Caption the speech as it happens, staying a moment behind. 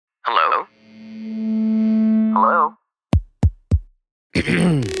Hello? Hello?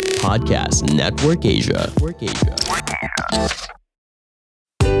 Podcast Network Asia.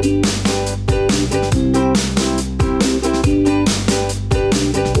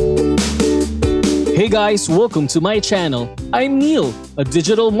 Hey guys, welcome to my channel. I'm Neil, a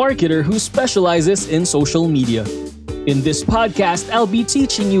digital marketer who specializes in social media. In this podcast, I'll be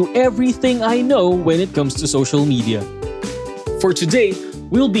teaching you everything I know when it comes to social media. For today,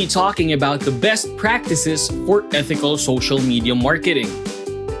 we'll be talking about the best practices for ethical social media marketing.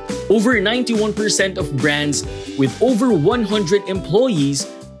 Over 91% of brands with over 100 employees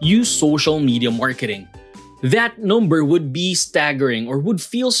use social media marketing. That number would be staggering or would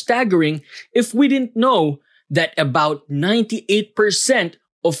feel staggering if we didn't know that about 98%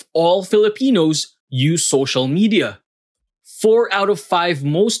 of all Filipinos use social media. 4 out of 5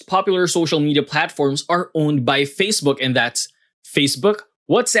 most popular social media platforms are owned by Facebook, and that's Facebook,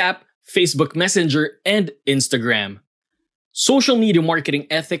 WhatsApp, Facebook Messenger, and Instagram. Social media marketing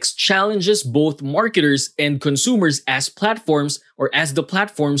ethics challenges both marketers and consumers as the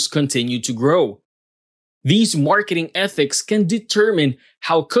platforms continue to grow. These marketing ethics can determine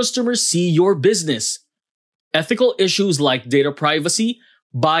how customers see your business. Ethical issues like data privacy,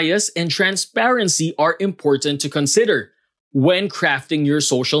 bias, and transparency are important to consider when crafting your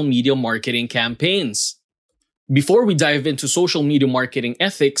social media marketing campaigns. Before we dive into social media marketing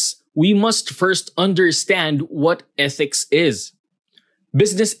ethics, we must first understand what ethics is.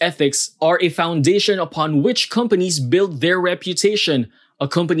 Business ethics are a foundation upon which companies build their reputation. A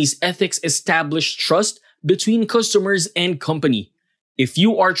company's ethics establish trust between customers and company. If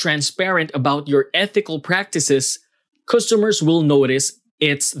you are transparent about your ethical practices, customers will notice.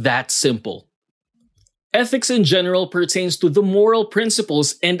 It's that simple. Ethics in general pertains to the moral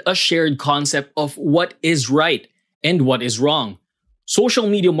principles and a shared concept of what is right and what is wrong. Social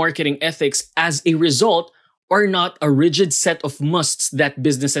media marketing ethics, as a result, are not a rigid set of musts that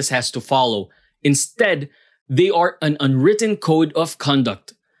businesses has to follow. Instead, they are an unwritten code of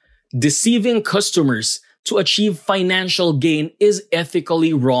conduct. Deceiving customers to achieve financial gain is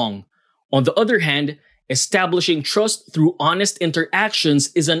ethically wrong. On the other hand, establishing trust through honest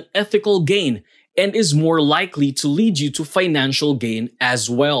interactions is an ethical gain and is more likely to lead you to financial gain as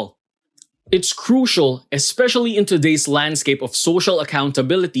well. It's crucial, especially in today's landscape of social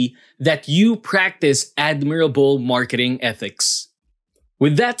accountability, that you practice admirable marketing ethics.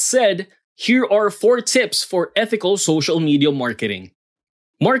 With that said, here are 4 tips for ethical social media marketing.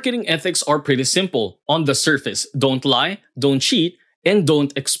 Marketing ethics are pretty simple. On the surface, don't lie, don't cheat, and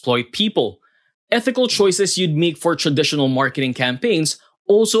don't exploit people. Ethical choices you'd make for traditional marketing campaigns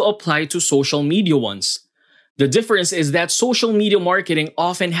also apply to social media ones. The difference is that social media marketing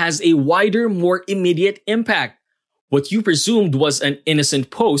often has a wider, more immediate impact. What you presumed was an innocent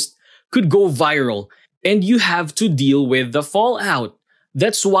post could go viral, and you have to deal with the fallout.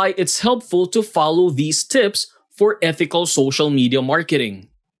 That's why it's helpful to follow these tips for ethical social media marketing.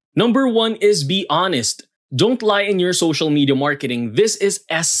 Number 1 is be honest. Don't lie in your social media marketing. This is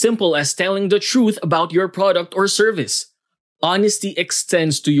as simple as telling the truth about your product or service. Honesty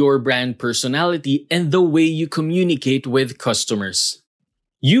extends to your brand personality and the way you communicate with customers.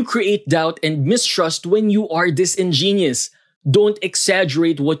 You create doubt and mistrust when you are disingenuous. Don't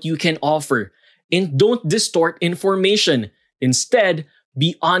exaggerate what you can offer, and don't distort information. Instead,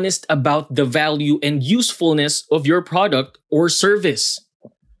 be honest about the value and usefulness of your product or service.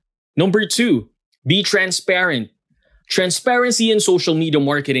 Number 2, be transparent. Transparency in social media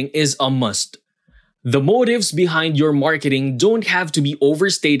marketing is a must. The motives behind your marketing don't have to be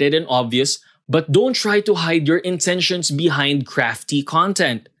overstated and obvious, but don't try to hide your intentions behind crafty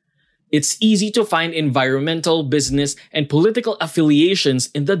content. It's easy to find environmental, business, and political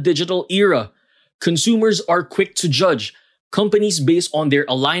affiliations in the digital era. Consumers are quick to judge companies based on their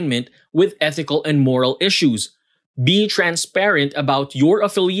alignment with ethical and moral issues. Be transparent about your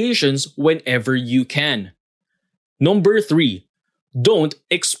affiliations whenever you can. Number 3, don't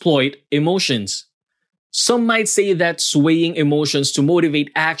exploit emotions. Some might say that swaying emotions to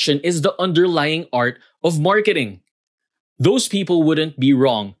motivate action is the underlying art of marketing. Those people wouldn't be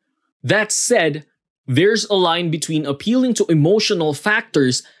wrong. That said, there's a line between appealing to emotional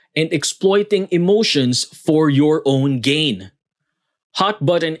factors and exploiting emotions for your own gain. Hot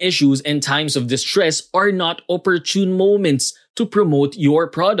button issues and times of distress are not opportune moments to promote your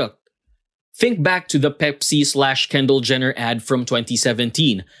product. Think back to the Pepsi/Kendall Jenner ad from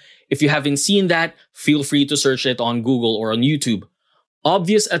 2017. If you haven't seen that, feel free to search it on Google or on YouTube.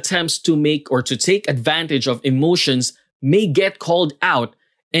 Obvious attempts to make or to take advantage of emotions may get called out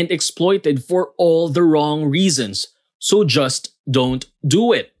and exploited for all the wrong reasons. So just don't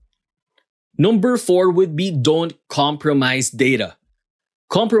do it. Number 4 would be don't compromise data.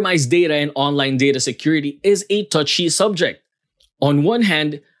 Compromised data and online data security is a touchy subject. On one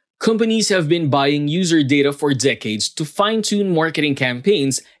hand, companies have been buying user data for decades to fine-tune marketing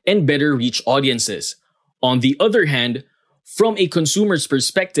campaigns and better reach audiences. On the other hand, from a consumer's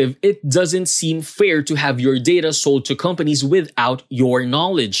perspective, it doesn't seem fair to have your data sold to companies without your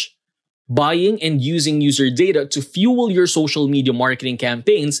knowledge. Buying and using user data to fuel your social media marketing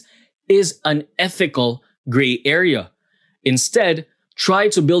campaigns is an ethical gray area. Instead, try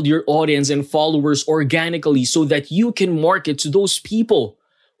to build your audience and followers organically so that you can market to those people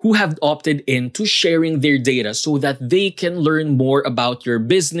who have opted into sharing their data so that they can learn more about your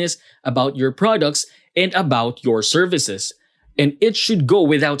business, about your products, and about your services. And it should go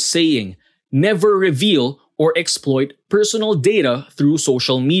without saying, never reveal or exploit personal data through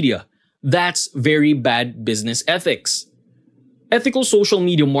social media. That's very bad business ethics. Ethical social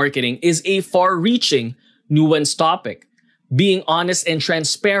media marketing is a far-reaching, nuanced topic. Being honest and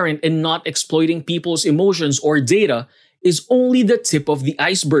transparent and not exploiting people's emotions or data is only the tip of the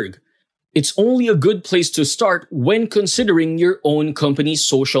iceberg. It's only a good place to start when considering your own company's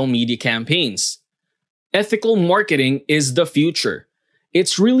social media campaigns. Ethical marketing is the future.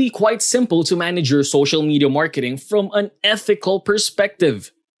 It's really quite simple to manage your social media marketing from an ethical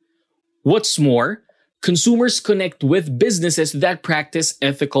perspective. What's more, consumers connect with businesses that practice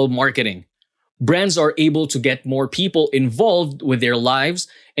ethical marketing. Brands are able to get more people involved with their lives,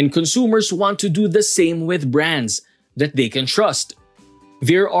 and consumers want to do the same with brands that they can trust.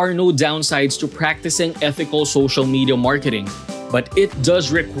 There are no downsides to practicing ethical social media marketing, but it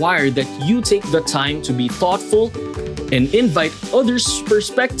does require that you take the time to be thoughtful and invite others'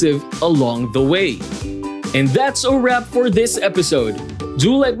 perspective along the way. And that's a wrap for this episode.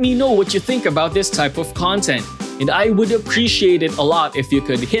 Do let me know what you think about this type of content. And I would appreciate it a lot if you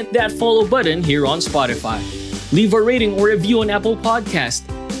could hit that follow button here on Spotify. Leave a rating or review on Apple Podcast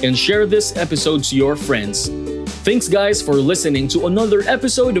and share this episode to your friends. Thanks guys for listening to another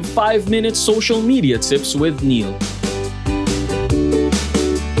episode of 5 Minute Social Media Tips with Neil.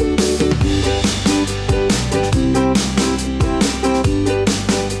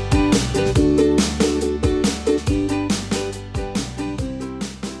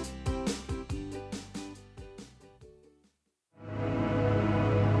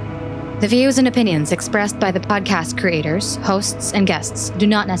 The views and opinions expressed by the podcast creators, hosts, and guests do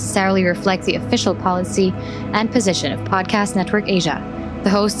not necessarily reflect the official policy and position of Podcast Network Asia,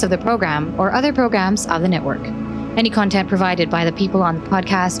 the hosts of the program, or other programs of the network. Any content provided by the people on the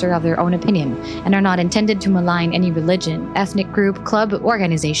podcast are of their own opinion and are not intended to malign any religion, ethnic group, club,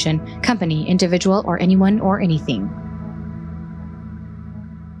 organization, company, individual, or anyone or anything.